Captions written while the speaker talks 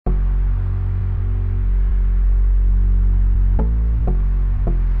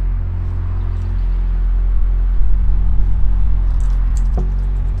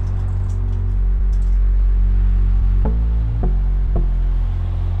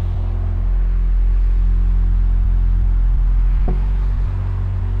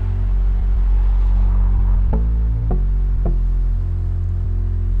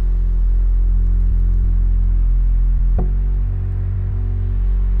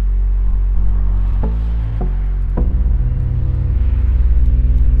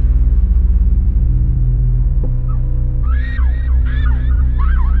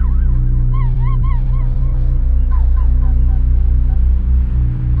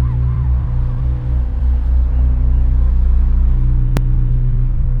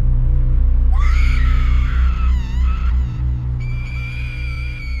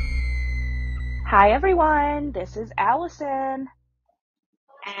Hi everyone, this is Allison,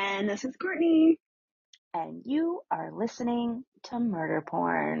 And this is Courtney. and you are listening to Murder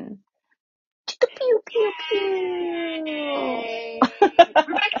Porn. Pew pew pew. Yay! We're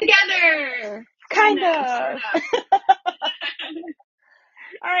back together! Kind Kind of, sort of. of.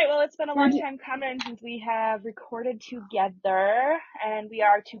 All right, well, it's been a We're long do- time coming since we have recorded together, and we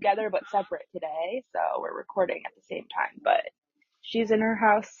are together but separate today, so we're recording at the same time. But she's in her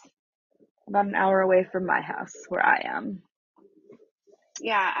house, about an hour away from my house where I am.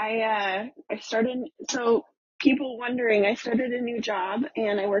 yeah, I started, so people wondering, I started a new job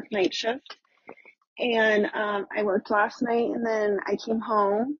and I work night shift. And I worked last night and then I came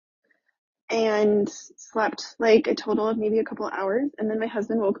home and slept like a total of maybe a couple of hours. And then my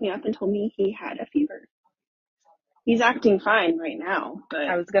husband woke me up and told me he had a fever. He's acting fine right now, I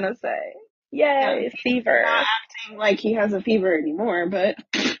but was gonna say, yeah, yay, he's not fever. acting like he has a fever anymore, but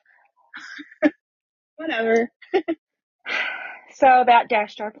whatever. So that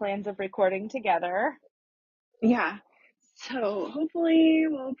dashed our plans of recording together. Yeah. So hopefully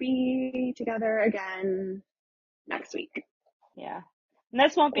we'll be together again next week. Yeah. And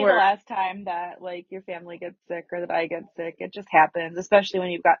this won't be the Or last time that like your family gets sick or that I get sick. It just happens, especially when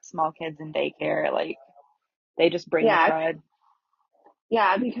you've got small kids in daycare. Like they just bring the yeah, crud.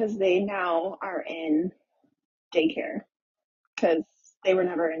 yeah, because they now are in daycare because they were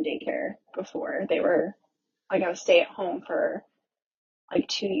never in daycare before. They were like I was stay at home for like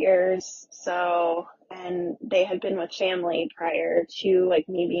 2 years. So, and they had been with family prior to like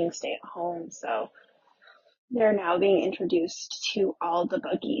me being stay at home. So they're now being introduced to all the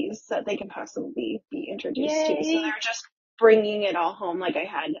buggies that they can possibly be introduced to. So Yay. they're just bringing it all home. Like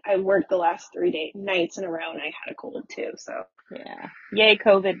I worked the last 3 nights in a row and I had a cold too. So Yeah. Yay,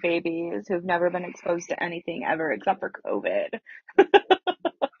 COVID babies who've never been exposed to anything ever except for COVID.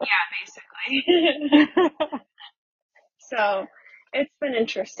 yeah, basically. So it's been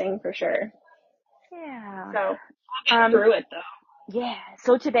interesting for sure. Yeah. So we'll get Um, through it though. yeah.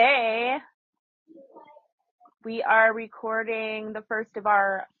 So today we are recording the first of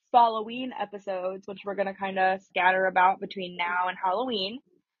our Falloween episodes, which we're going to kind of scatter about between now and Halloween,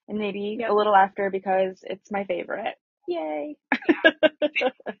 and maybe a Yep. little after because it's my favorite. Yay.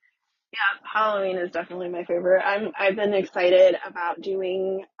 Yeah, Halloween is definitely my favorite. I've been excited about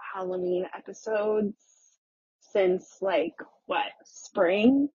doing Halloween episodes since like what,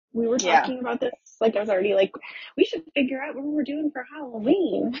 spring? We were Yeah. talking about this. Like I was already like, we should figure out what we're doing for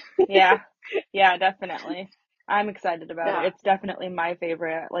Halloween. Yeah. Yeah, definitely. I'm excited about it. Yeah. It's definitely my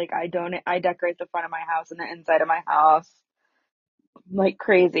favorite. Like I decorate the front of my house and the inside of my house like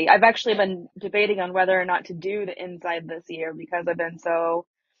crazy. I've actually been debating on whether or not to do the inside this year because I've been so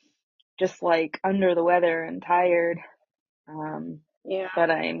just like under the weather and tired. Um, Yeah. but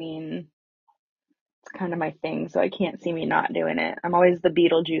I mean, it's kind of my thing, so I can't see me not doing it. I'm always the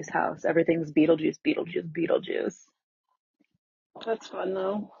Beetlejuice house. Everything's Beetlejuice, Beetlejuice, Beetlejuice. That's fun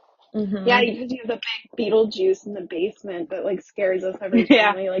though. Yeah, Mhm. because you have the big Beetlejuice in the basement that like scares us every time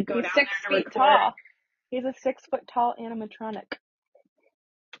Yeah. we like go He's down six there to feet record. tall. He's a 6 foot tall animatronic.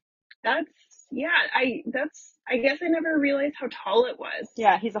 That's yeah, I guess I never realized how tall it was.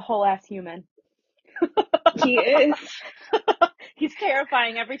 Yeah, he's a whole ass human. He is. He's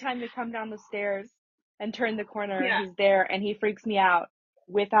terrifying every time we come down the stairs and turn the corner. Yeah. He's there and he freaks me out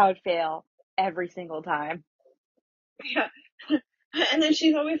without fail every single time. Yeah. And then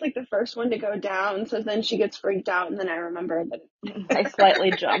she's always like the first one to go down, so then she gets freaked out and then I remember I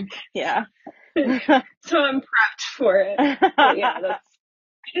slightly jump. Yeah. that so I'm prepped for it. But yeah, that's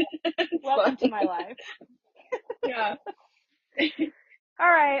Welcome to funny. my life. Yeah. All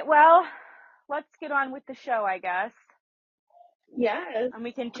right. Well, let's get on with the show, I guess. Yes. And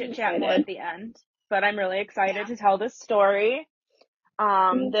we can I'm chit chat more excited. at the end. But I'm really excited to Yeah. tell this story.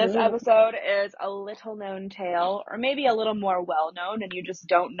 This Hmm. episode is a little known tale, or maybe a little more well known, and you just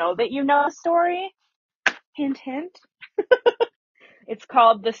don't know that you know a story. Hint, hint. It's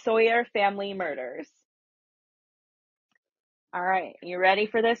called The Sawyer Family Murders. All right, you ready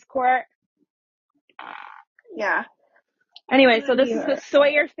for this, Court? Yeah. Anyway, so this is the Ready.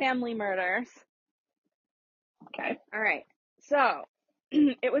 Sawyer Family Murders. Okay. All right, so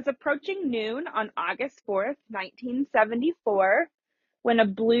it was approaching noon on August 4th, 1974, when a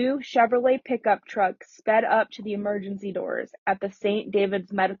blue Chevrolet pickup truck sped up to the emergency doors at the St.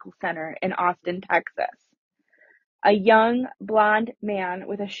 David's Medical Center in Austin, Texas. A young, blond man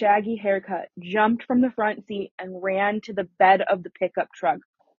with a shaggy haircut jumped from the front seat and ran to the bed of the pickup truck,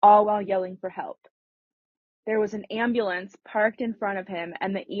 all while yelling for help. There was an ambulance parked in front of him,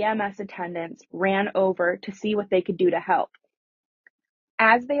 and the EMS attendants ran over to see what they could do to help.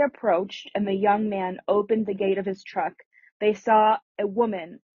 As they approached and the young man opened the gate of his truck, they saw a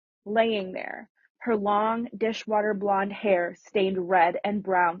woman laying there, her long dishwater blonde hair stained red and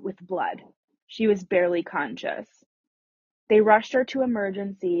brown with blood. She was barely conscious. They rushed her to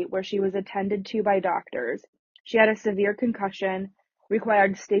emergency, where she was attended to by doctors. She had a severe concussion,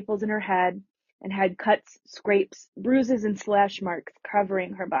 required staples in her head, and had cuts, scrapes, bruises, and slash marks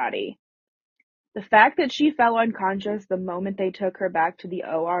covering her body. The fact that she fell unconscious the moment they took her back to the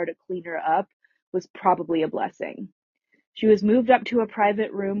OR to clean her up was probably a blessing. She was moved up to a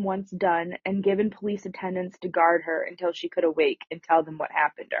private room once done and given police attendants to guard her until she could awake and tell them what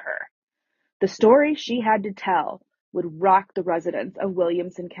happened to her. The story she had to tell would rock the residents of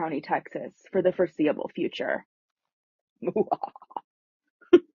Williamson County, Texas for the foreseeable future.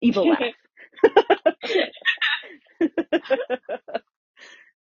 Evil laugh.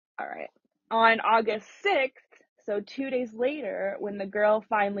 All right. On August 6th, so 2 days later, when the girl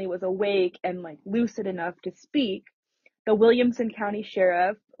finally was awake and lucid enough to speak, the Williamson County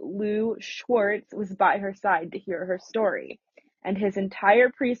Sheriff, Lou Schwartz, was by her side to hear her story, and his entire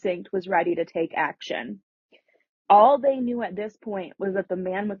precinct was ready to take action. All they knew at this point was that the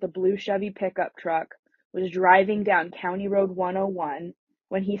man with the blue Chevy pickup truck was driving down County Road 101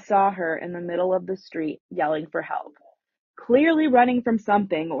 when he saw her in the middle of the street yelling for help, clearly running from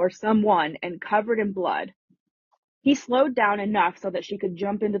something or someone and covered in blood. He slowed down enough so that she could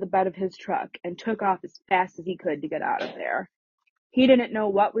jump into the bed of his truck and took off as fast as he could to get out of there. He didn't know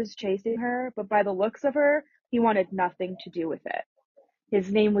what was chasing her, but by the looks of her, he wanted nothing to do with it.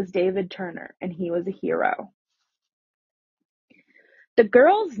 His name was David Turner, and he was a hero. The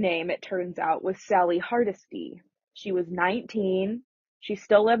girl's name, it turns out, was Sally Hardesty. She was 19. She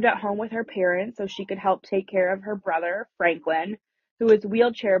still lived at home with her parents so she could help take care of her brother, Franklin, who was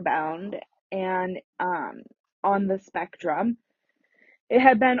wheelchair bound and on the spectrum. It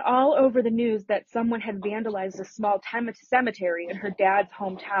had been all over the news that someone had vandalized a small cemetery in her dad's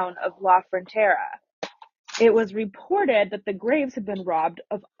hometown of LaFrontera. It was reported that the graves had been robbed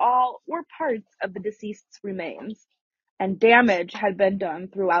of all or parts of the deceased's remains, and damage had been done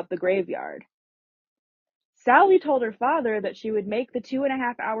throughout the graveyard. Sally told her father that she would make the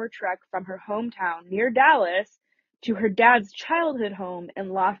 2.5-hour trek from her hometown near Dallas to her dad's childhood home in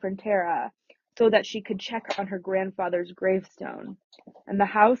LaFrontera so that she could check on her grandfather's gravestone and the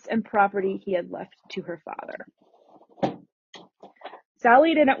house and property he had left to her father.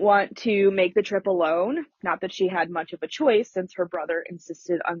 Sally didn't want to make the trip alone, not that she had much of a choice since her brother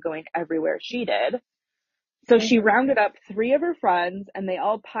insisted on going everywhere she did. So she rounded up 3 of her friends, and they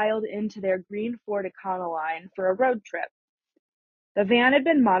all piled into their green Ford Econoline for a road trip. The van had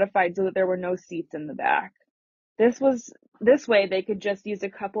been modified so that there were no seats in the back. This way they could just use a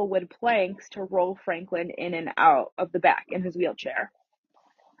couple wood planks to roll Franklin in and out of the back in his wheelchair.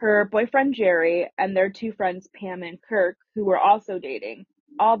 Her boyfriend Jerry and their 2 friends Pam and Kirk, who were also dating,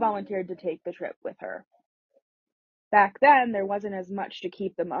 all volunteered to take the trip with her. Back then, there wasn't as much to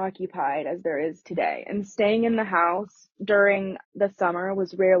keep them occupied as there is today, and staying in the house during the summer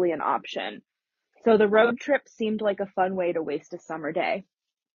was rarely an option. So the road trip seemed like a fun way to waste a summer day.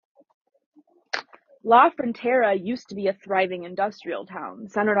 LaFrontera used to be a thriving industrial town,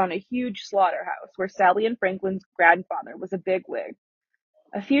 centered on a huge slaughterhouse where Sally and Franklin's grandfather was a bigwig.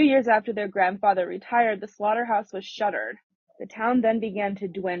 A few years after their grandfather retired, the slaughterhouse was shuttered. The town then began to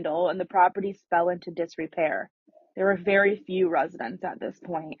dwindle, and the properties fell into disrepair. There were very few residents at this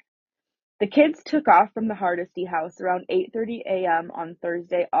point. The kids took off from the Hardesty house around 8:30 a.m. on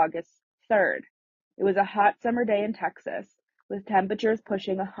Thursday, August 3rd. It was a hot summer day in Texas, with temperatures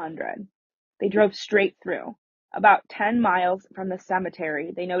pushing 100. They drove straight through. About 10 miles from the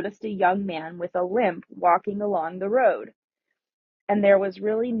cemetery, they noticed a young man with a limp walking along the road, and there was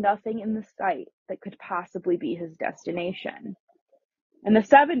really nothing in the sight that could possibly be his destination. In the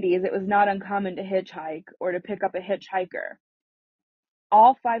 70s, it was not uncommon to hitchhike or to pick up a hitchhiker.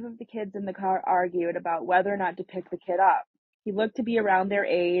 All 5 of the kids in the car argued about whether or not to pick the kid up. He looked to be around their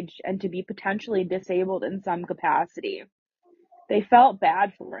age and to be potentially disabled in some capacity. They felt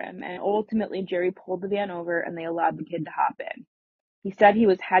bad for him, and ultimately Jerry pulled the van over and they allowed the kid to hop in. He said he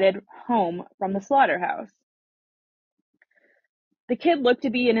was headed home from the slaughterhouse. The kid looked to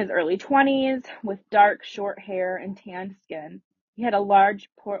be in his early 20s, with dark, short hair and tanned skin. He had a large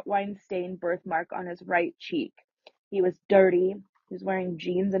port wine stained birthmark on his right cheek. He was dirty. He was wearing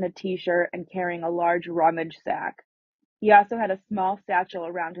jeans and a t-shirt and carrying a large rummage sack. He also had a small satchel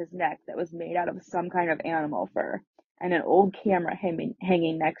around his neck that was made out of some kind of animal fur, and an old camera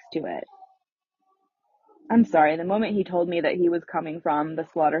hanging next to it. I'm sorry, the moment he told me that he was coming from the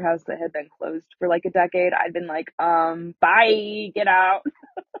slaughterhouse that had been closed for like a decade, I'd been like, bye, get out.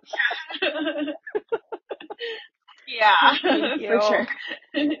 No, thank Yeah, for you. sure.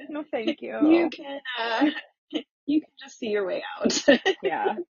 No, thank You you. can you can just see your way out.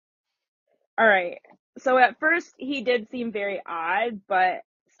 Yeah. All right. So at first he did seem very odd, but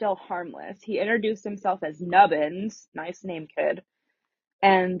still harmless. He introduced himself as Nubbins, nice name, kid.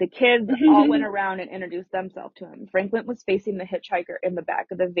 And the kids all went around and introduced themselves to him. Franklin was facing the hitchhiker in the back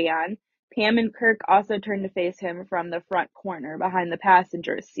of the van. Pam and Kirk also turned to face him from the front corner behind the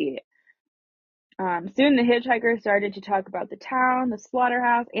passenger seat. Soon the hitchhiker started to talk about the town, the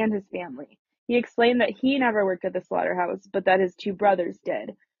slaughterhouse, and his family. He explained that he never worked at the slaughterhouse, but that his two brothers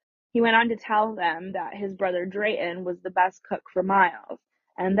did. He went on to tell them that his brother Drayton was the best cook for miles,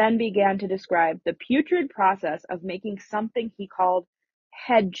 and then began to describe the putrid process of making something he called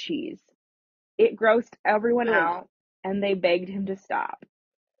head cheese. It grossed everyone Ugh. out, and they begged him to stop.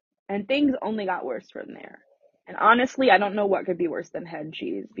 And things only got worse from there. And honestly, I don't know what could be worse than head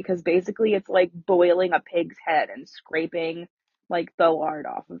cheese, because basically it's like boiling a pig's head and scraping like the lard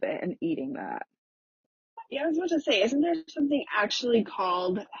off of it and eating that. Yeah, I was about to say, isn't there something actually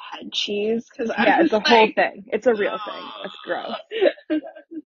called head cheese? Because I Yeah, it's was a whole like, thing. It's a real thing. It's gross.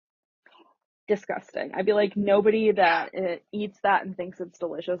 Disgusting. I'd be like, nobody yeah, that eats that and thinks it's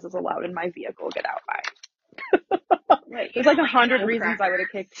delicious is allowed in my vehicle. Get out. Bye. like you There's don't like like it 100 on reasons I would have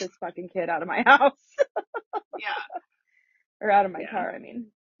crackers. kicked this fucking kid out of my house. Yeah, Or out of my yeah. car, I mean.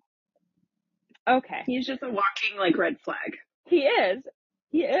 Okay. He's just a walking like red flag. He is.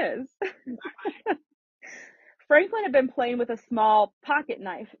 He is. Franklin had been playing with a small pocket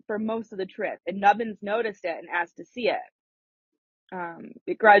knife for most of the trip, and Nubbins noticed it and asked to see it.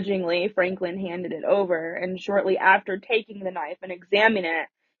 Begrudgingly, Franklin handed it over, and shortly after taking the knife and examining it,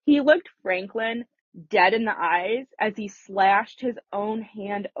 he looked Franklin dead in the eyes as he slashed his own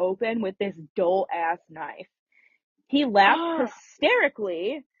hand open with this dull-ass knife. He laughed Oh,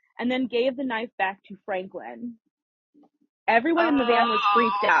 hysterically and then gave the knife back to Franklin. Everyone in the van was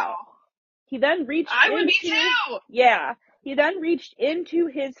freaked oh, out. He then reached I would be into, too. yeah, he then reached into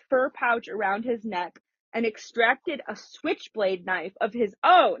his fur pouch around his neck and extracted a switchblade knife of his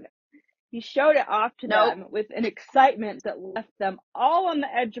own. He showed it off to Nope. them with an excitement that left them all on the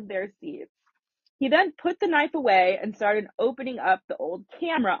edge of their seats. He then put the knife away and started opening up the old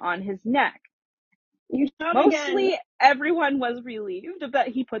camera on his neck. You showed again. Mostly everyone was relieved that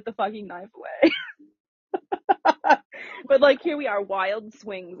he put the fucking knife away. But like here we are, wild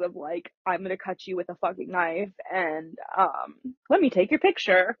swings of like, I'm gonna cut you with a fucking knife and let me take your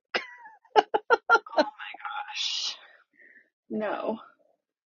picture. Oh my gosh. No.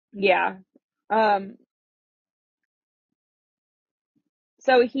 Yeah. Um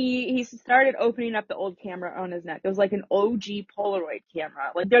so he started opening up the old camera on his neck. It was like an OG Polaroid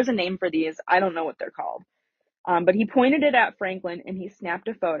camera. Like there's a name for these. I don't know what they're called. But he pointed it at Franklin and he snapped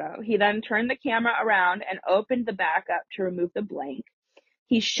a photo. He then turned the camera around and opened the back up to remove the blank.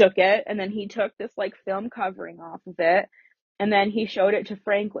 He shook it and then he took this like film covering off of it and then he showed it to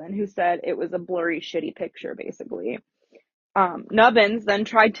Franklin, who said it was a blurry, shitty picture, basically. Nubbins then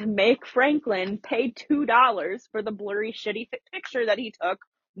tried to make Franklin pay $2 for the blurry, shitty picture that he took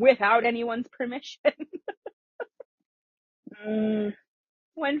without anyone's permission. Mm,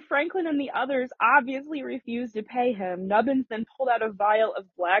 When Franklin and the others obviously refused to pay him, Nubbins then pulled out a vial of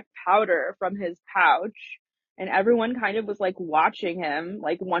black powder from his pouch, and everyone kind of was like watching him,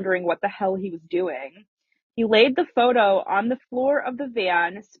 like wondering what the hell he was doing. He laid the photo on the floor of the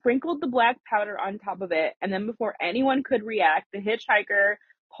van, sprinkled the black powder on top of it, and then before anyone could react, the hitchhiker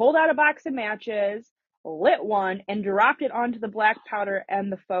pulled out a box of matches, lit one, and dropped it onto the black powder and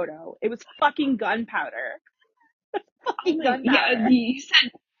the photo. It was fucking gunpowder. oh Fucking my, yeah, gunpowder.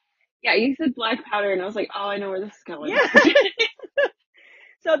 you said black powder, and I was like, oh, I know where this is going. Yeah.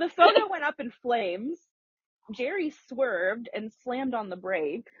 So the photo went up in flames. Jerry swerved and slammed on the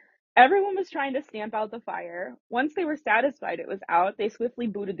brake. Everyone was trying to stamp out the fire. Once they were satisfied it was out, they swiftly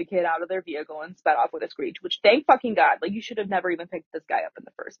booted the kid out of their vehicle and sped off with a screech, which thank fucking God. Like, you should have never even picked this guy up in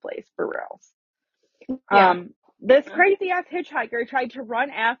the first place, for reals. Yeah. This crazy ass hitchhiker tried to run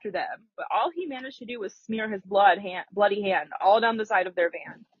after them, but all he managed to do was smear his bloody hand all down the side of their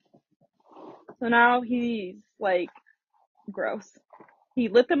van. So now he's like gross. He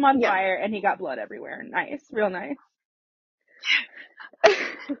lit them on Yeah. fire and he got blood everywhere. Nice, real nice.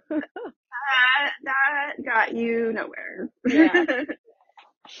 That got you nowhere. Yeah.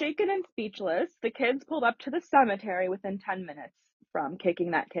 Shaken and speechless, the kids pulled up to the cemetery within 10 minutes from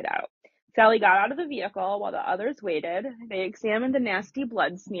kicking that kid out. Sally got out of the vehicle while the others waited. They examined the nasty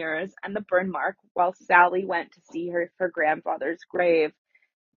blood smears and the burn mark while Sally went to see her grandfather's grave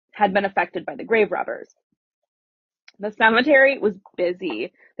had been affected by the grave robbers. The cemetery was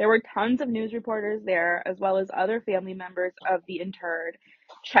busy. There were tons of news reporters there, as well as other family members of the interred,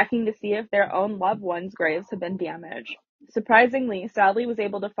 checking to see if their own loved ones' graves had been damaged. Surprisingly, Sally was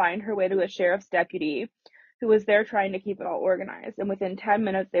able to find her way to a sheriff's deputy who was there trying to keep it all organized, and within 10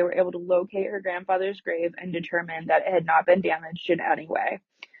 minutes they were able to locate her grandfather's grave and determine that it had not been damaged in any way.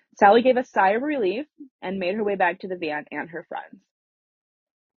 Sally gave a sigh of relief and made her way back to the van and her friends.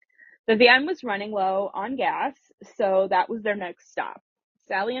 The van was running low on gas, so that was their next stop.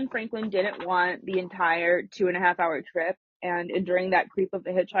 Sally and Franklin didn't want the entire 2.5 hour trip and enduring that creep of a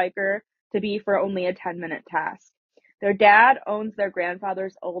hitchhiker to be for only a 10-minute task. Their dad owns their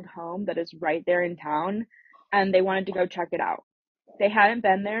grandfather's old home that is right there in town, and they wanted to go check it out. They hadn't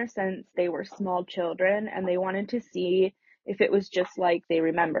been there since they were small children, and they wanted to see if it was just like they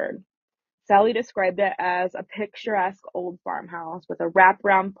remembered. Sally described it as a picturesque old farmhouse with a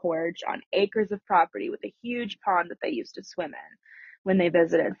wraparound porch on acres of property with a huge pond that they used to swim in when they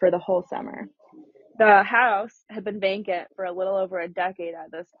visited for the whole summer. The house had been vacant for a little over a decade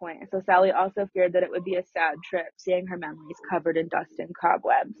at this point, so Sally also feared that it would be a sad trip seeing her memories covered in dust and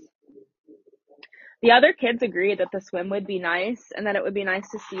cobwebs. The other kids agreed that the swim would be nice and that it would be nice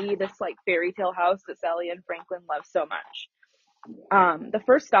to see this like fairy tale house that Sally and Franklin loved so much. The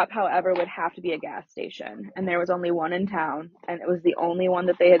first stop, however, would have to be a gas station, and there was only one in town, and it was the only one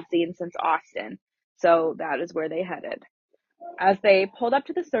that they had seen since Austin, so that is where they headed. As they pulled up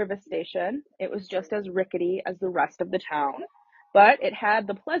to the service station, it was just as rickety as the rest of the town, but it had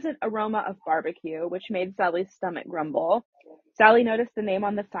the pleasant aroma of barbecue, which made Sally's stomach grumble. Sally noticed the name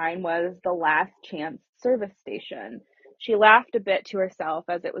on the sign was the Last Chance Service Station. She laughed a bit to herself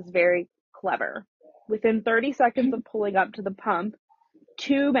as it was very clever. Within 30 seconds of pulling up to the pump,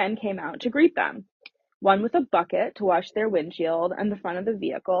 two men came out to greet them. One with a bucket to wash their windshield and the front of the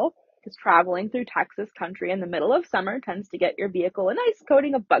vehicle, because traveling through Texas country in the middle of summer tends to get your vehicle a nice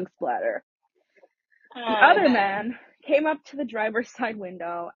coating of bug splatter. The other man came up to the driver's side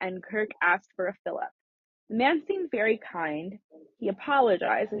window, and Kirk asked for a fill-up. The man seemed very kind. He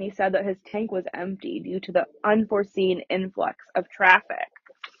apologized, and he said that his tank was empty due to the unforeseen influx of traffic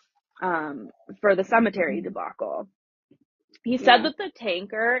for the cemetery debacle. He said that the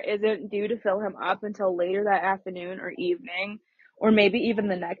tanker isn't due to fill him up until later that afternoon or evening, or maybe even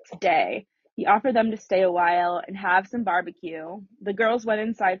the next day. He offered them to stay a while and have some barbecue. The girls went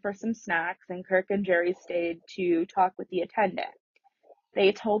inside for some snacks, and Kirk and Jerry stayed to talk with the attendant.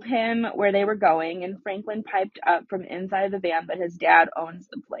 They told him where they were going, and Franklin piped up from inside the van that his dad owns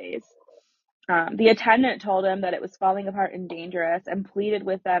the place. The attendant told him that it was falling apart and dangerous and pleaded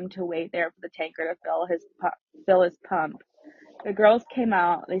with them to wait there for the tanker to fill his pump. The girls came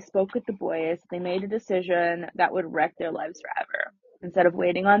out, they spoke with the boys, they made a decision that would wreck their lives forever. Instead of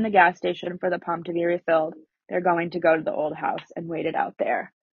waiting on the gas station for the pump to be refilled, they're going to go to the old house and wait it out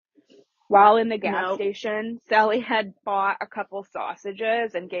there. While in the gas station, Sally had bought a couple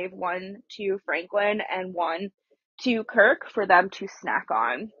sausages and gave one to Franklin and one to Kirk for them to snack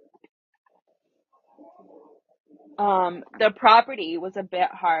on. The property was a bit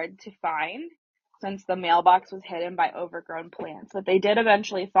hard to find since the mailbox was hidden by overgrown plants, but they did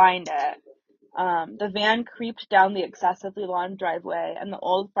eventually find it. The van creeped down the excessively long driveway, and the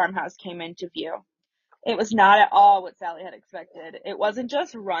old farmhouse came into view. It was not at all what Sally had expected. It wasn't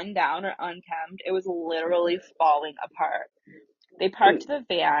just run down or unkempt. It was literally falling apart. They parked the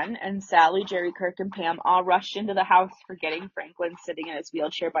van, and Sally, Jerry, Kirk, and Pam all rushed into the house, forgetting Franklin sitting in his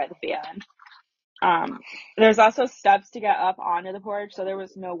wheelchair by the van. There's also steps to get up onto the porch, so there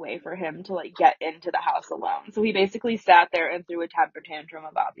was no way for him to like get into the house alone. So he basically sat there and threw a temper tantrum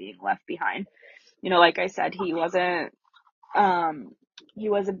about being left behind. You know, like I said, he was a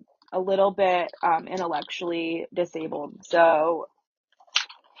little bit intellectually disabled, so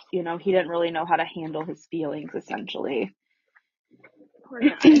you know, he didn't really know how to handle his feelings, essentially. Poor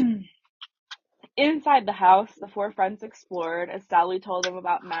guy. Inside the house, the four friends explored as Sally told them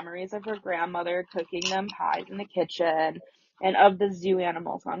about memories of her grandmother cooking them pies in the kitchen and of the zoo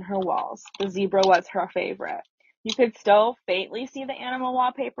animals on her walls. The zebra was her favorite. You could still faintly see the animal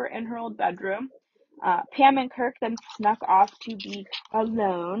wallpaper in her old bedroom. Pam and Kirk then snuck off to be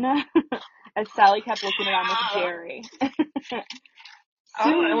alone as Sally kept looking around with Jerry.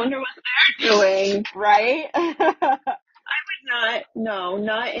 I wonder what they're doing. Right?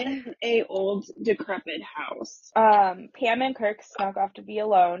 Not in a old decrepit house. Pam and Kirk snuck off to be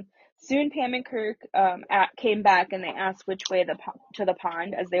alone. Soon Pam and Kirk came back and they asked which way to the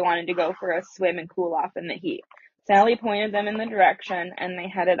pond as they wanted to go for a swim and cool off in the heat. Sally pointed them in the direction and they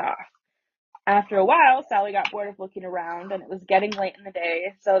headed off. After a while, Sally got bored of looking around and it was getting late in the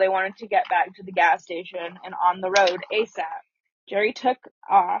day, so they wanted to get back to the gas station and on the road ASAP. Jerry took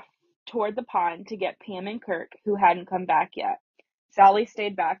off toward the pond to get Pam and Kirk, who hadn't come back yet. Sally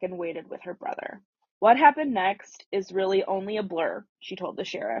stayed back and waited with her brother. What happened next is really only a blur, she told the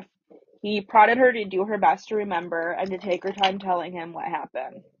sheriff. He prodded her to do her best to remember and to take her time telling him what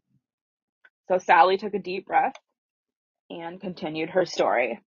happened. So Sally took a deep breath and continued her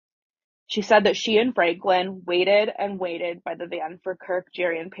story. She said that she and Franklin waited and waited by the van for Kirk,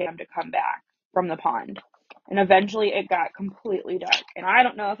 Jerry, and Pam to come back from the pond. And eventually it got completely dark. And I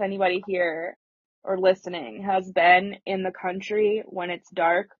don't know if anybody here or listening has been in the country when it's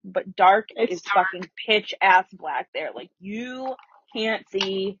dark, but dark is fucking pitch ass black there. Like you can't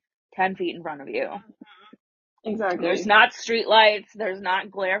see 10 feet in front of you. Exactly. There's not street lights. There's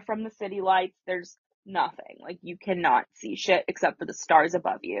not glare from the city lights. There's nothing. Like you cannot see shit except for the stars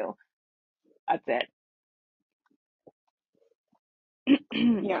above you. That's it.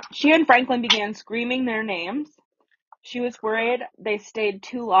 Yeah. She and Franklin began screaming their names. She was worried they stayed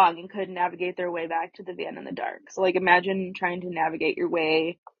too long and couldn't navigate their way back to the van in the dark. So, like, imagine trying to navigate your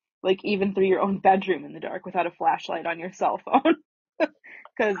way, like, even through your own bedroom in the dark without a flashlight on your cell phone.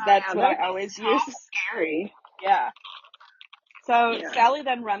 Because that's what I always use. Scary. Yeah. So Sally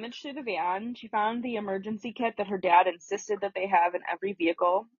then rummaged through the van. She found the emergency kit that her dad insisted that they have in every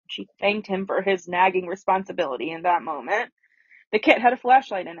vehicle. She thanked him for his nagging responsibility in that moment. The kit had a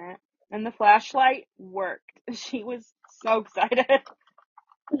flashlight in it, and the flashlight worked. She was so excited,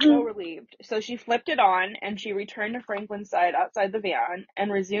 so relieved. So she flipped it on, and she returned to Franklin's side outside the van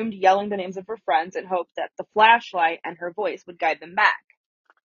and resumed yelling the names of her friends in hopes that the flashlight and her voice would guide them back.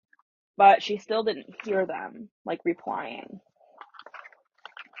 But she still didn't hear them, like, replying.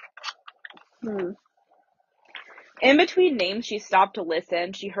 In between names, she stopped to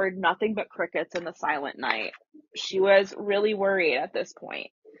listen. She heard nothing but crickets in the silent night. She was really worried at this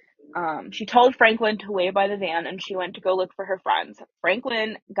point. She told Franklin to wait by the van and she went to go look for her friends.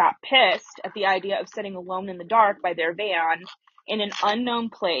 Franklin got pissed at the idea of sitting alone in the dark by their van in an unknown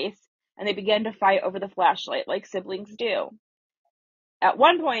place, and they began to fight over the flashlight like siblings do. At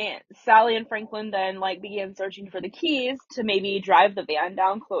one point, Sally and Franklin then began searching for the keys to maybe drive the van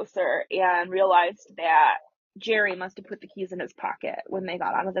down closer and realized that Jerry must have put the keys in his pocket when they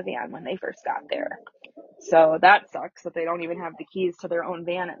got out of the van when they first got there. So that sucks that they don't even have the keys to their own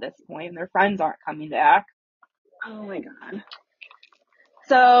van at this point and their friends aren't coming back. Oh my god.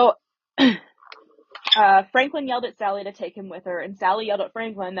 So Franklin yelled at Sally to take him with her, and Sally yelled at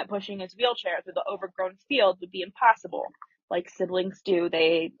Franklin that pushing his wheelchair through the overgrown field would be impossible. Like siblings do,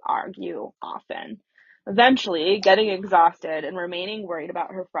 they argue often. Eventually, getting exhausted and remaining worried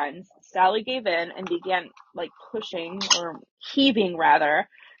about her friends, Sally gave in and began pushing, or heaving rather,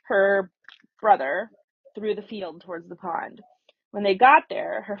 her brother through the field towards the pond. When they got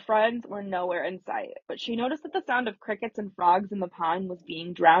there, her friends were nowhere in sight, but she noticed that the sound of crickets and frogs in the pond was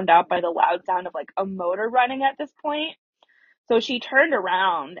being drowned out by the loud sound of a motor running at this point. So she turned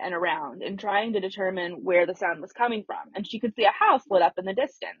around and trying to determine where the sound was coming from, and she could see a house lit up in the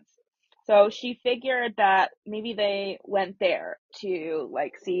distance. So she figured that maybe they went there to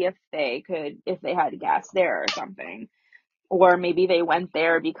see if they had gas there or something. Or maybe they went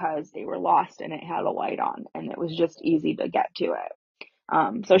there because they were lost and it had a light on and it was just easy to get to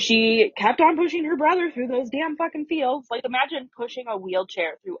it. So she kept on pushing her brother through those damn fucking fields. Imagine pushing a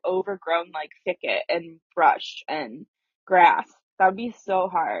wheelchair through overgrown thicket and brush and grass. That would be so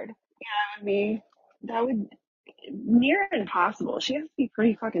hard. Yeah, that would near impossible. She has to be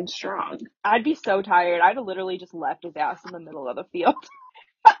pretty fucking strong. I'd be so tired. I'd have literally just left his ass in the middle of the field.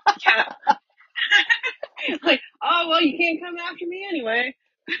 Yeah. Oh, well, you can't come after me anyway.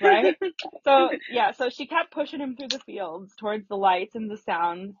 Right? So she kept pushing him through the fields towards the lights and the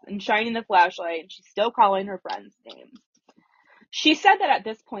sounds and shining the flashlight, and she's still calling her friends' names. She said that at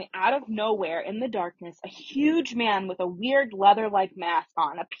this point, out of nowhere in the darkness, a huge man with a weird leather-like mask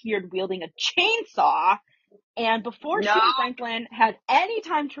on appeared wielding a chainsaw. And before she and Franklin had any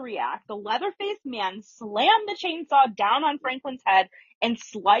time to react, the leather-faced man slammed the chainsaw down on Franklin's head and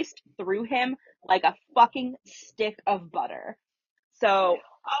sliced through him like a fucking stick of butter. So,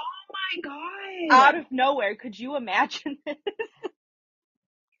 oh my god! Out of nowhere, could you imagine this?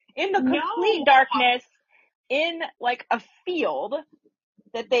 In the complete darkness, in a field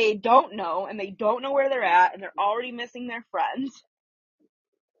that they don't know, and they don't know where they're at, and they're already missing their friends.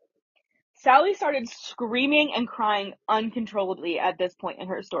 Sally started screaming and crying uncontrollably at this point in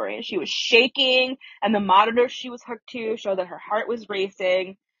her story. She was shaking, and the monitor she was hooked to showed that her heart was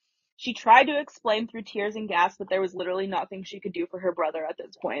racing. She tried to explain through tears and gasps that there was literally nothing she could do for her brother at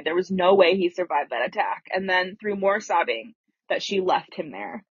this point. There was no way he survived that attack. And then, through more sobbing, that she left him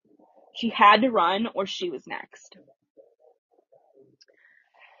there. She had to run, or she was next.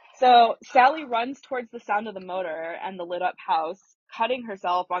 So Sally runs towards the sound of the motor and the lit up house, cutting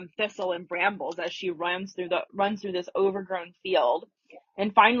herself on thistle and brambles as she runs through this overgrown field.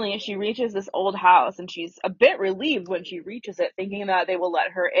 And finally, she reaches this old house, and she's a bit relieved when she reaches it, thinking that they will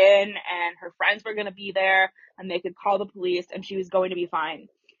let her in and her friends were going to be there and they could call the police and she was going to be fine.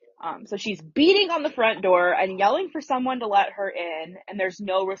 So she's beating on the front door and yelling for someone to let her in, and there's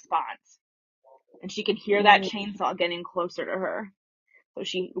no response. And she can hear that chainsaw getting closer to her. So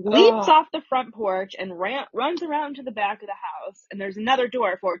she leaps off the front porch and runs around to the back of the house. And there's another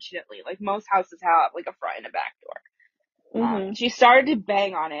door, fortunately. Like most houses have, like a front and a back door. She started to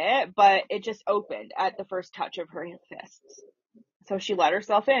bang on it, but it just opened at the first touch of her fists. So she let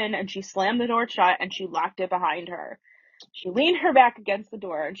herself in, and she slammed the door shut, and she locked it behind her. She leaned her back against the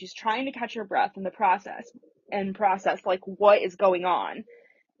door, and she's trying to catch her breath in the process, like, what is going on?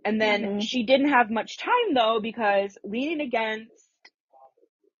 And then she didn't have much time, though, because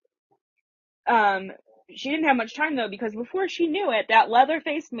before she knew it, that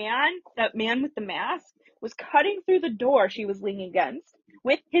leather-faced man, that man with the mask, was cutting through the door she was leaning against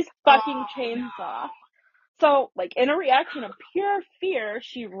with his fucking chainsaw. So, like, in a reaction of pure fear,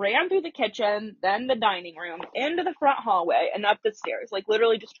 she ran through the kitchen, then the dining room, into the front hallway, and up the stairs, like,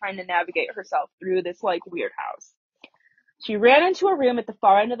 literally just trying to navigate herself through this, like, weird house. She ran into a room at the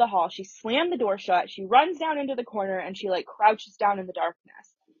far end of the hall. She slammed the door shut. She runs down into the corner, and she, like, crouches down in the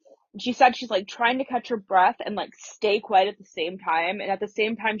darkness. And she said she's, like, trying to catch her breath and, like, stay quiet at the same time. And at the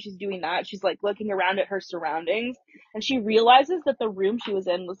same time she's doing that, she's, like, looking around at her surroundings. And she realizes that the room she was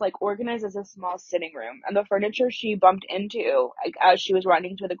in was, like, organized as a small sitting room. And the furniture she bumped into, like, as she was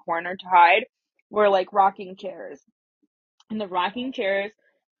running to the corner to hide, were, like, rocking chairs. And the rocking chairs,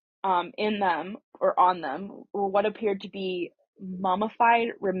 in them, or on them, were what appeared to be mummified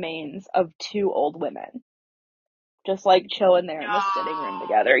remains of two old women. Just, like, chilling there in the sitting room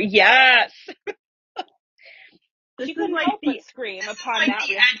together. Yes! She couldn't help but scream upon that.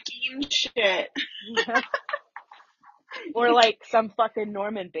 The Ed Gein shit. Or, like, some fucking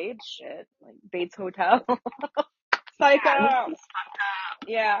Norman Bates shit. Like, Bates Hotel. Psycho!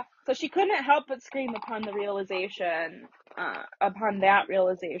 Yeah. So she couldn't help but scream upon that realization.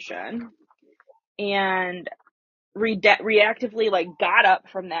 And reactively, like, got up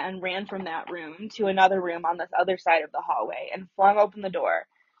from that and ran from that room to another room on this other side of the hallway and flung open the door.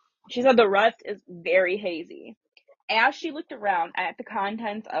 She said the rest is very hazy. As she looked around at the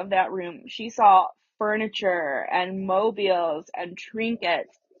contents of that room, she saw furniture and mobiles and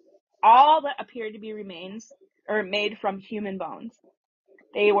trinkets, all that appeared to be remains or made from human bones.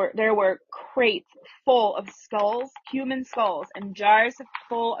 There were crates full of skulls, human skulls, and jars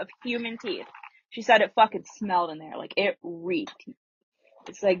full of human teeth. She said it fucking smelled in there. Like, it reeked.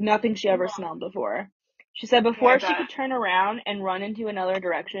 It's like nothing she ever smelled before. She said before she could turn around and run into another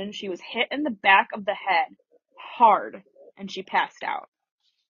direction, she was hit in the back of the head hard, and she passed out.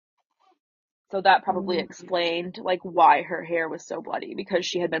 So that probably explained, like, why her hair was so bloody, because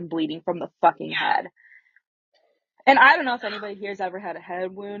she had been bleeding from the fucking head. And I don't know if anybody here has ever had a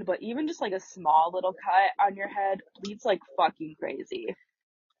head wound, but even just, like, a small little cut on your head bleeds like fucking crazy.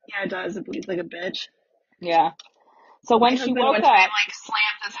 Yeah, it does. It bleeds like a bitch. Yeah. So when she woke up, like,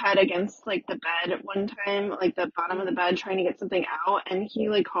 slammed his head against, like, the bed one time, like, the bottom of the bed, trying to get something out, and he,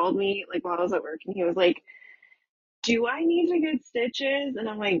 like, called me, like, while I was at work, and he was like, do I need to get stitches? And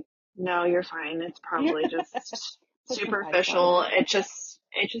I'm like, no, you're fine. It's probably just superficial. It just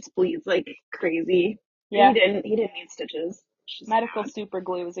bleeds like crazy. Yeah. He didn't need stitches. Medical super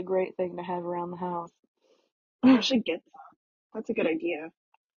glue is a great thing to have around the house. I should get some. That's a good idea.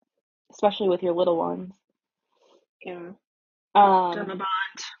 Especially with your little ones. Yeah. Done a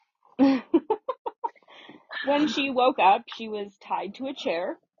bond. When she woke up, she was tied to a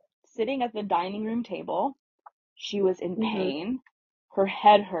chair, sitting at the dining room table. She was in pain. Her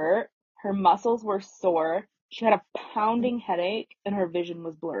head hurt. Her muscles were sore. She had a pounding headache, and her vision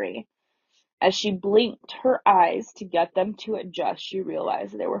was blurry. As she blinked her eyes to get them to adjust, she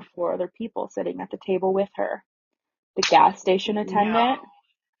realized there were 4 other people sitting at the table with her. The gas station attendant. No.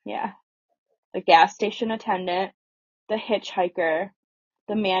 Yeah. The gas station attendant, the hitchhiker,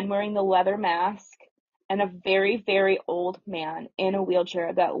 the man wearing the leather mask, and a very, very old man in a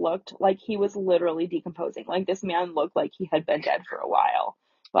wheelchair that looked like he was literally decomposing. Like, this man looked like he had been dead for a while.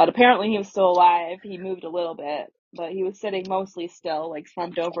 But apparently he was still alive. He moved a little bit, but he was sitting mostly still, like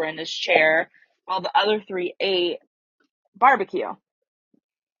slumped over in his chair, while the other three ate barbecue.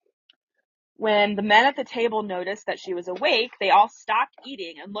 When the men at the table noticed that she was awake, they all stopped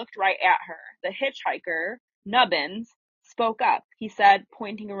eating and looked right at her. The hitchhiker, Nubbins, spoke up. He said,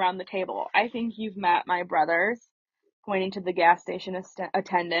 pointing around the table, "I think you've met my brothers," pointing to the gas station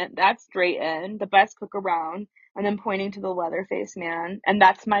attendant. "That's Drayton, the best cook around," and then pointing to the leather-faced man. "And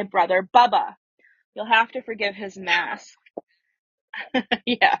that's my brother, Bubba. You'll have to forgive his mask."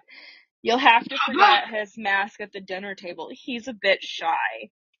 Yeah. "You'll have to forget his mask at the dinner table. He's a bit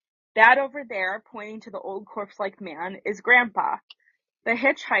shy. That over there," pointing to the old corpse-like man, "is Grandpa." The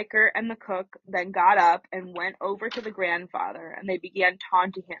hitchhiker and the cook then got up and went over to the grandfather, and they began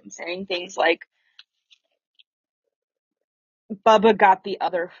taunting him, saying things like, "Bubba got the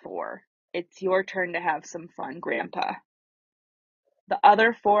other four. It's your turn to have some fun, Grandpa." The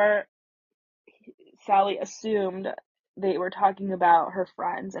other four, Sally assumed they were talking about her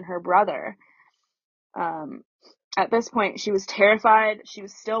friends and her brother. At this point, she was terrified. She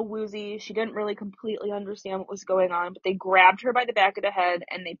was still woozy. She didn't really completely understand what was going on, but they grabbed her by the back of the head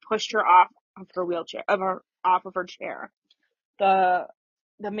and they pushed her off of her wheelchair, off of her chair. The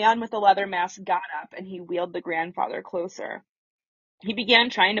man with the leather mask got up and he wheeled the grandfather closer. He began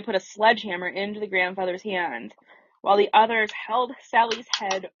trying to put a sledgehammer into the grandfather's hand, while the others held Sally's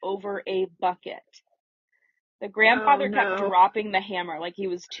head over a bucket. The grandfather kept dropping the hammer like he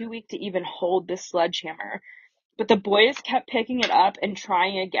was too weak to even hold the sledgehammer. But the boys kept picking it up and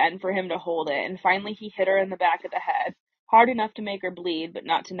trying again for him to hold it, and finally he hit her in the back of the head, hard enough to make her bleed, but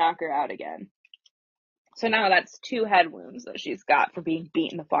not to knock her out again. So now that's 2 head wounds that she's got for being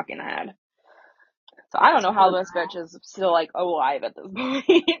beaten the fucking head. So I don't know how this bitch is still, like, alive at this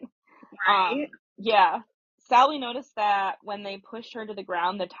point. Right? Yeah. Sally noticed that when they pushed her to the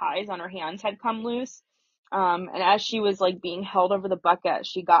ground, the ties on her hands had come loose. And as she was, like, being held over the bucket,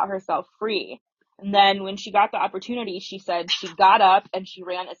 she got herself free. And then when she got the opportunity, she said she got up and she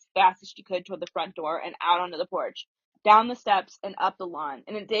ran as fast as she could toward the front door and out onto the porch, down the steps and up the lawn.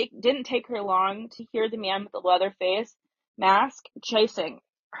 And it didn't take her long to hear the man with the leather face mask chasing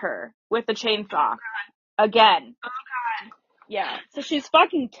her with the chainsaw. Again. Oh God. Yeah. So she's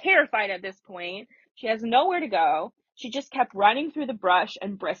fucking terrified at this point. She has nowhere to go. She just kept running through the brush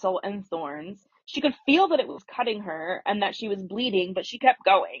and bristle and thorns. She could feel that it was cutting her and that she was bleeding, but she kept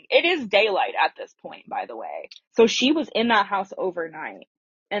going. It is daylight at this point, by the way. So she was in that house overnight.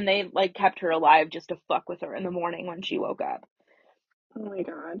 And they, like, kept her alive just to fuck with her in the morning when she woke up. Oh my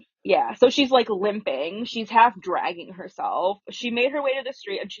God. Yeah, so she's, like, limping. She's half dragging herself. She made her way to the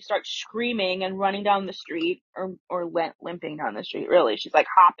street and she starts screaming and running down the street, or limping down the street, really. She's, like,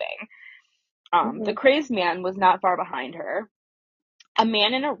 hopping. The crazed man was not far behind her. A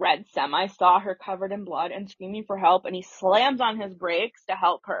man in a red semi saw her covered in blood and screaming for help, and he slams on his brakes to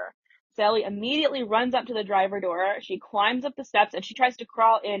help her. Sally immediately runs up to the driver door. She climbs up the steps and she tries to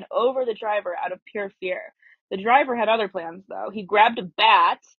crawl in over the driver out of pure fear. The driver had other plans, though. He grabbed a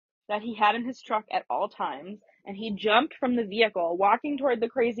bat that he had in his truck at all times, and he jumped from the vehicle, walking toward the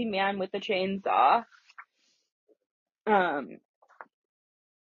crazy man with the chainsaw. Where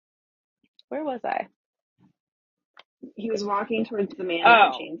was I? He was walking towards the man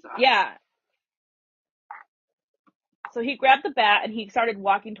with the chainsaw. Yeah. So he grabbed the bat and he started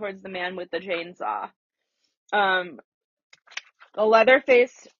walking towards the man with the chainsaw. The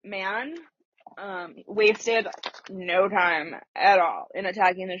leather-faced man wasted no time at all in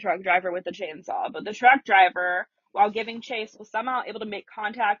attacking the truck driver with the chainsaw. But the truck driver, while giving chase, was somehow able to make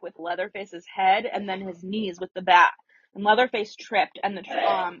contact with Leatherface's head and then his knees with the bat. And Leatherface tripped, and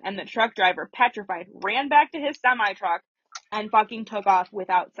the truck driver, petrified, ran back to his semi-truck and fucking took off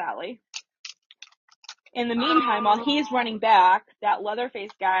without Sally. In the meantime, while he's running back, that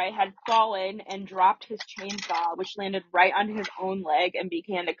Leatherface guy had fallen and dropped his chainsaw, which landed right onto his own leg and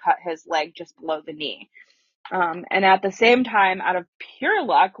began to cut his leg just below the knee. And at the same time, out of pure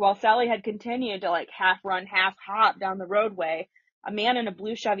luck, while Sally had continued to, like, half run, half hop down the roadway, a man in a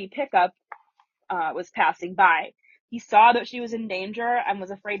blue Chevy pickup was passing by. He saw that she was in danger and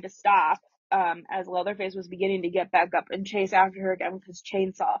was afraid to stop, as Leatherface was beginning to get back up and chase after her again with his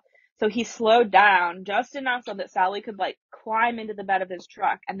chainsaw. So he slowed down just enough so that Sally could, like, climb into the bed of his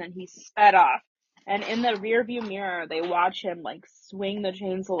truck, and then he sped off. And in the rearview mirror, they watch him, like, swing the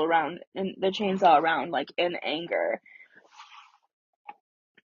chainsaw around, like, in anger.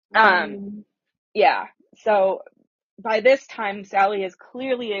 Yeah. So by this time, Sally is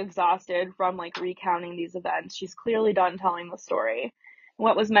clearly exhausted from, like, recounting these events. She's clearly done telling the story.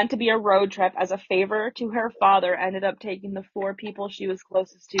 What was meant to be a road trip as a favor to her father ended up taking the 4 people she was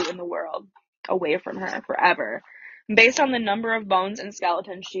closest to in the world away from her forever. Based on the number of bones and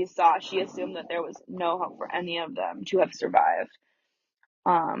skeletons she saw, she assumed that there was no hope for any of them to have survived.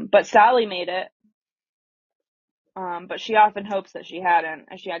 But Sally made it. But she often hopes that she hadn't,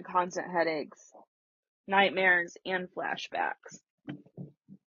 as she had constant headaches, nightmares, and flashbacks.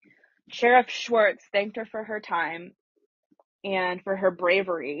 Sheriff Schwartz thanked her for her time and for her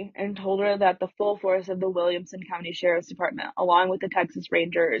bravery, and told her that the full force of the Williamson County Sheriff's Department, along with the Texas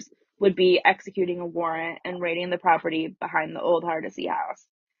Rangers, would be executing a warrant and raiding the property behind the old Hardesty house.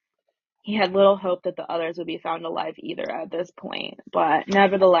 He had little hope that the others would be found alive either at this point, but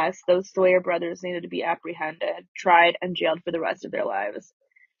nevertheless, those Sawyer brothers needed to be apprehended, tried, and jailed for the rest of their lives.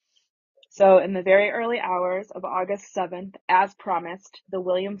 So, in the very early hours of August 7th, as promised, the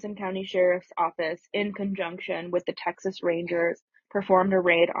Williamson County Sheriff's Office, in conjunction with the Texas Rangers, performed a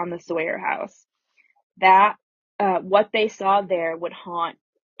raid on the Sawyer house. What they saw there would haunt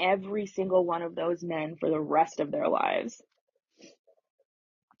every single one of those men for the rest of their lives.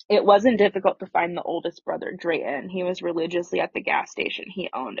 It wasn't difficult to find the oldest brother, Drayton. He was religiously at the gas station he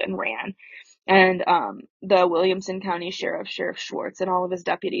owned and ran. And the Williamson County Sheriff Schwartz, and all of his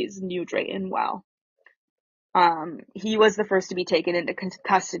deputies knew Drayton well. He was the first to be taken into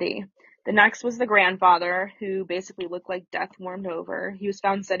custody. The next was the grandfather, who basically looked like death warmed over. He was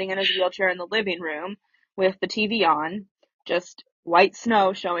found sitting in his wheelchair in the living room with the TV on, just white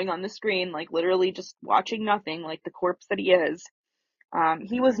snow showing on the screen, like literally just watching nothing, like the corpse that he is.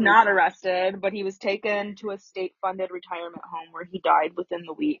 He was not arrested, but he was taken to a state-funded retirement home where he died within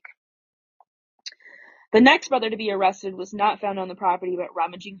the week. The next brother to be arrested was not found on the property, but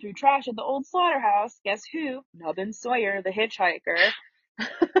rummaging through trash at the old slaughterhouse. Guess who? Nubbin Sawyer, the hitchhiker.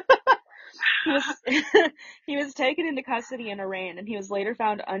 He was taken into custody and arraigned, and he was later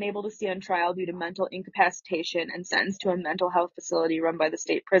found unable to stand trial due to mental incapacitation and sentenced to a mental health facility run by the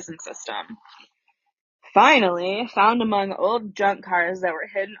state prison system. Finally, found among old junk cars that were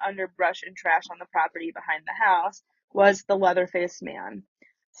hidden under brush and trash on the property behind the house, was the Leatherface Man.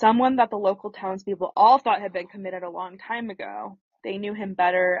 Someone that the local townspeople all thought had been committed a long time ago. They knew him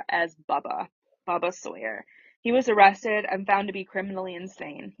better as Bubba Sawyer. He was arrested and found to be criminally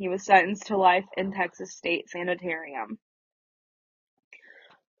insane. He was sentenced to life in Texas State Sanitarium.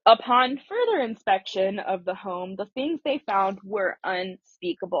 Upon further inspection of the home, the things they found were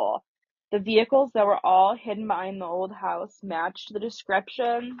unspeakable. The vehicles that were all hidden behind the old house matched the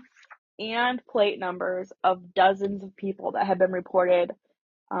description and plate numbers of dozens of people that had been reported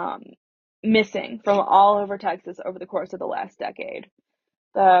missing from all over Texas over the course of the last decade.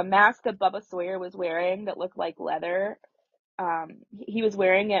 The mask that Bubba Sawyer was wearing that looked like leather, he was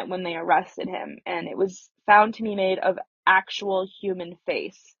wearing it when they arrested him, and it was found to be made of actual human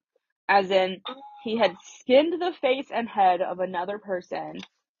face. As in, he had skinned the face and head of another person,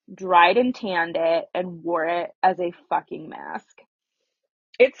 dried and tanned it, and wore it as a fucking mask.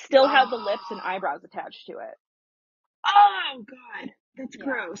 It still had the lips and eyebrows attached to it. Oh, God. That's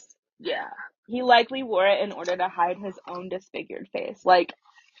gross. Yeah. He likely wore it in order to hide his own disfigured face,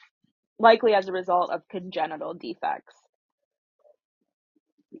 likely as a result of congenital defects.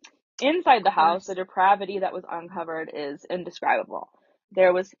 Inside the house, the depravity that was uncovered is indescribable.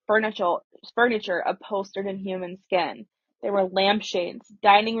 There was furniture upholstered in human skin. There were lampshades,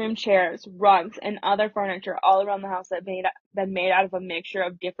 dining room chairs, rugs, and other furniture all around the house that had been made out of a mixture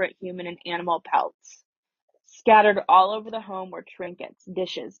of different human and animal pelts. Scattered all over the home were trinkets,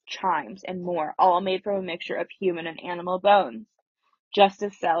 dishes, chimes, and more, all made from a mixture of human and animal bones, just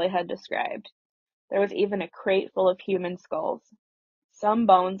as Sally had described. There was even a crate full of human skulls. Some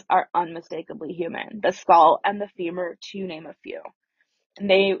bones are unmistakably human, the skull and the femur, to name a few.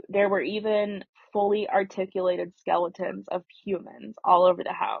 And there were even fully articulated skeletons of humans all over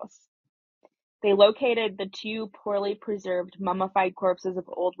the house. They located the 2 poorly preserved mummified corpses of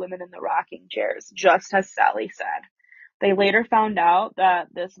old women in the rocking chairs, just as Sally said. They later found out that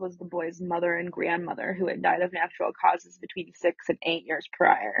this was the boy's mother and grandmother, who had died of natural causes between 6 and 8 years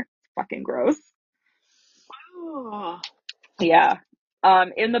prior. Fucking gross. Oh. Yeah.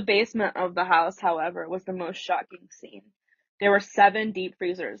 In the basement of the house, however, was the most shocking scene. There were 7 deep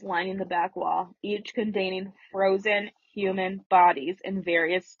freezers lining the back wall, each containing frozen human bodies in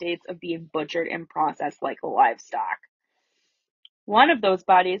various states of being butchered and processed like livestock. One of those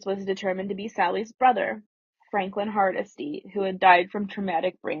bodies was determined to be Sally's brother, Franklin Hardesty, who had died from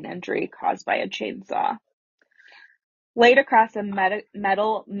traumatic brain injury caused by a chainsaw. Laid across a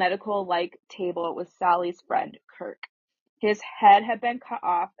metal medical-like table was Sally's friend, Kirk. His head had been cut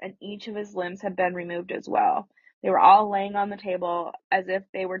off, and each of his limbs had been removed as well. They were all laying on the table as if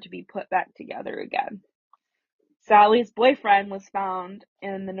they were to be put back together again. Sally's boyfriend was found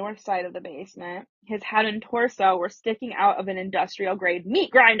in the north side of the basement. His head and torso were sticking out of an industrial-grade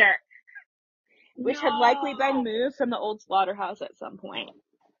meat grinder, which had likely been No. moved from the old slaughterhouse at some point.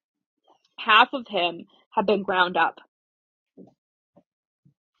 Half of him had been ground up.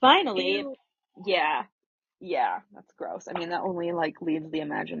 Finally, Ew. yeah, that's gross. I mean, that only like leaves the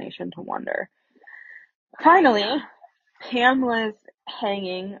imagination to wonder. Finally, Yeah. Pam was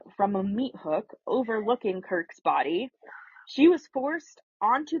hanging from a meat hook overlooking Kirk's body. She was forced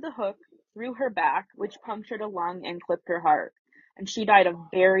onto the hook through her back, which punctured a lung and clipped her heart. And she died a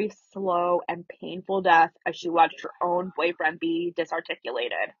very slow and painful death as she watched her own boyfriend be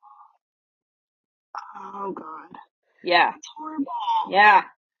disarticulated. Oh God. Yeah, That's horrible. yeah.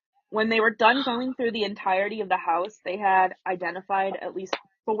 When they were done going through the entirety of the house, they had identified at least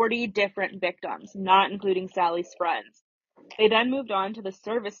 40 different victims, not including Sally's friends. They then moved on to the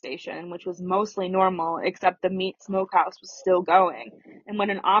service station, which was mostly normal, except the meat smokehouse was still going. And when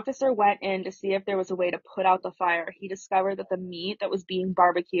an officer went in to see if there was a way to put out the fire, he discovered that the meat that was being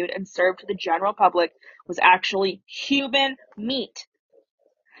barbecued and served to the general public was actually human meat,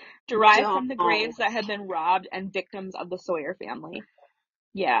 derived from the Don't. graves that had been robbed and victims of the Sawyer family.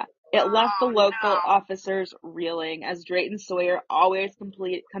 Yeah, it left the Oh local no. officers reeling, as Drayton Sawyer always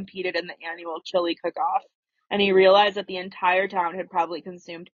competed in the annual chili cook-off, and he realized that the entire town had probably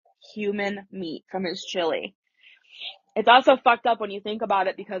consumed human meat from his chili. It's also fucked up when you think about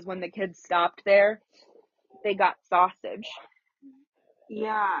it, because when the kids stopped there, they got sausage,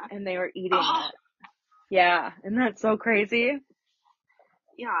 Yeah. and they were eating Oh, it. Yeah, isn't that so crazy?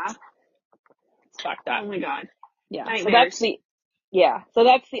 yeah. It's fucked up. Oh my God. Yeah, so Nightmares.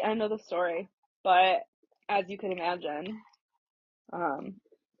 that's the end of the story. But as you can imagine, um,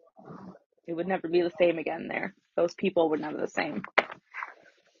 it would never be the same again there. Those people were never the same.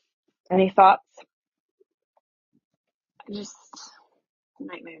 Any thoughts? Just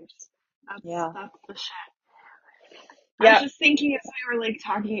nightmares. Yeah. That's the shit. I was Yeah, just thinking as we were like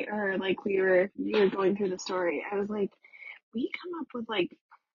talking, or like you were going through the story, I was like, we come up with like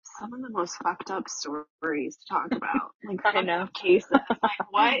some of the most fucked up stories to talk about. Like I fucked know. up cases.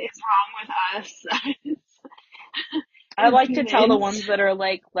 Like what is wrong with us I as like to tell the humans? ones that are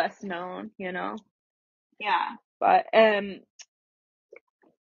like less known, Yeah. But in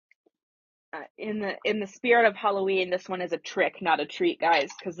the spirit of Halloween, this one is a trick, not a treat, guys,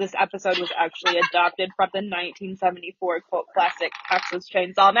 because this episode was actually adopted from the 1974 cult classic Texas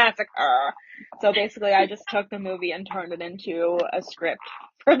Chainsaw Massacre. So basically, I just took the movie and turned it into a script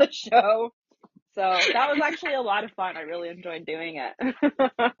for the show. So that was actually a lot of fun. I really enjoyed doing it. Yeah.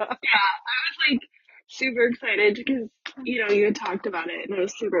 I was like super excited because you had talked about it, and I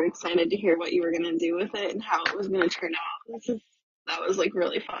was super excited to hear what you were gonna do with it and how it was gonna turn out. That was like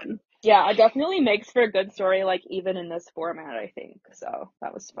really fun. Yeah, it definitely makes for a good story, like even in this format, I think. So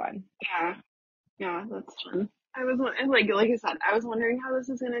that was fun. Yeah. Yeah, that's fun. And like I said, I was wondering how this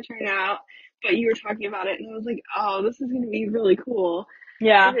was gonna turn out, but you were talking about it, and I was like, oh, this is gonna be really cool if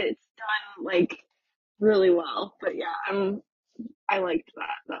Yeah. it's done like really well. But yeah, I liked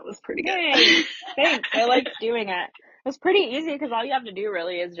that. That was pretty good. Thanks. Thanks. I liked doing it. It was pretty easy because all you have to do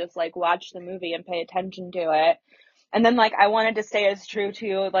really is just like watch the movie and pay attention to it. And then like I wanted to stay as true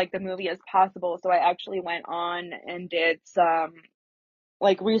to like the movie as possible, so I actually went on and did some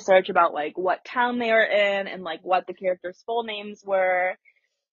like research about like what town they were in and like what the characters' full names were.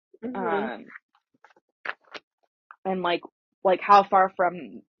 hmm Um and like how far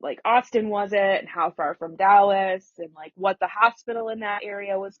from like Austin was it, and how far from Dallas, and like what the hospital in that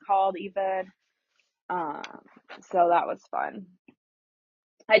area was called even. Um, so that was fun.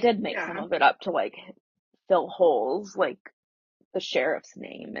 I did make some Yeah. of it up to like fill holes, like the sheriff's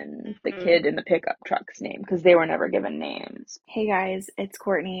name and the hmm kid in the pickup truck's name, because they were never given names. Hey guys, it's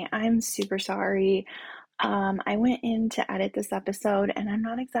Courtney. I'm super sorry. I went in to edit this episode and I'm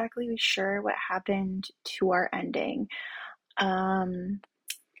not exactly sure what happened to our ending. Um,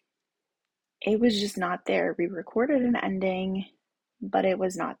 it was just not there. We recorded an ending, but it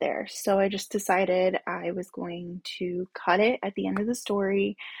was not there. So I just decided I was going to cut it at the end of the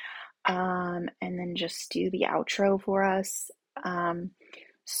story, and then just do the outro for us.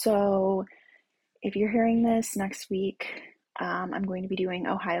 So if you're hearing this next week, I'm going to be doing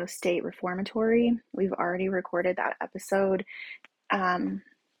Ohio State Reformatory. We've already recorded that episode.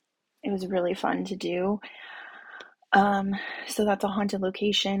 It was really fun to do. So that's a haunted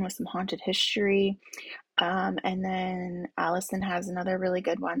location with some haunted history. And then Allison has another really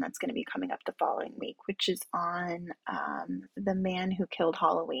good one that's going to be coming up the following week, which is on the man who killed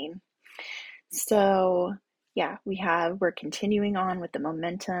Halloween. So yeah, we're continuing on with the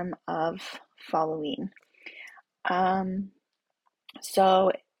momentum of Falloween.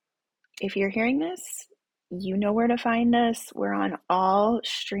 So if you're hearing this, you know where to find us. We're on all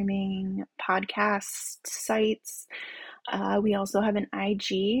streaming podcast sites. We also have an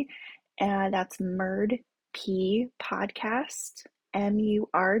IG, that's Murd P Podcast,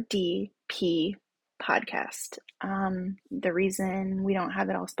 MURDP Podcast. The reason we don't have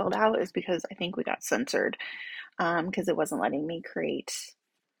it all spelled out is because I think we got censored because it wasn't letting me create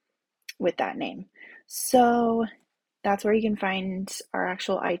with that name. So that's where you can find our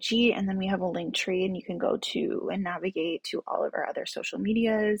actual IG, and then we have a link tree, and you can go to and navigate to all of our other social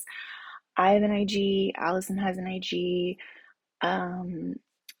medias. I have an IG, Allison has an IG,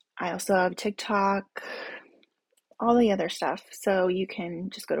 I also have TikTok, all the other stuff. So you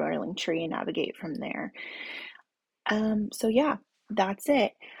can just go to our link tree and navigate from there. So yeah, that's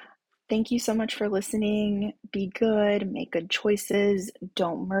it. Thank you so much for listening. Be good, make good choices,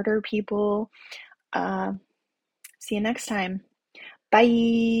 don't murder people. See you next time.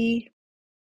 Bye.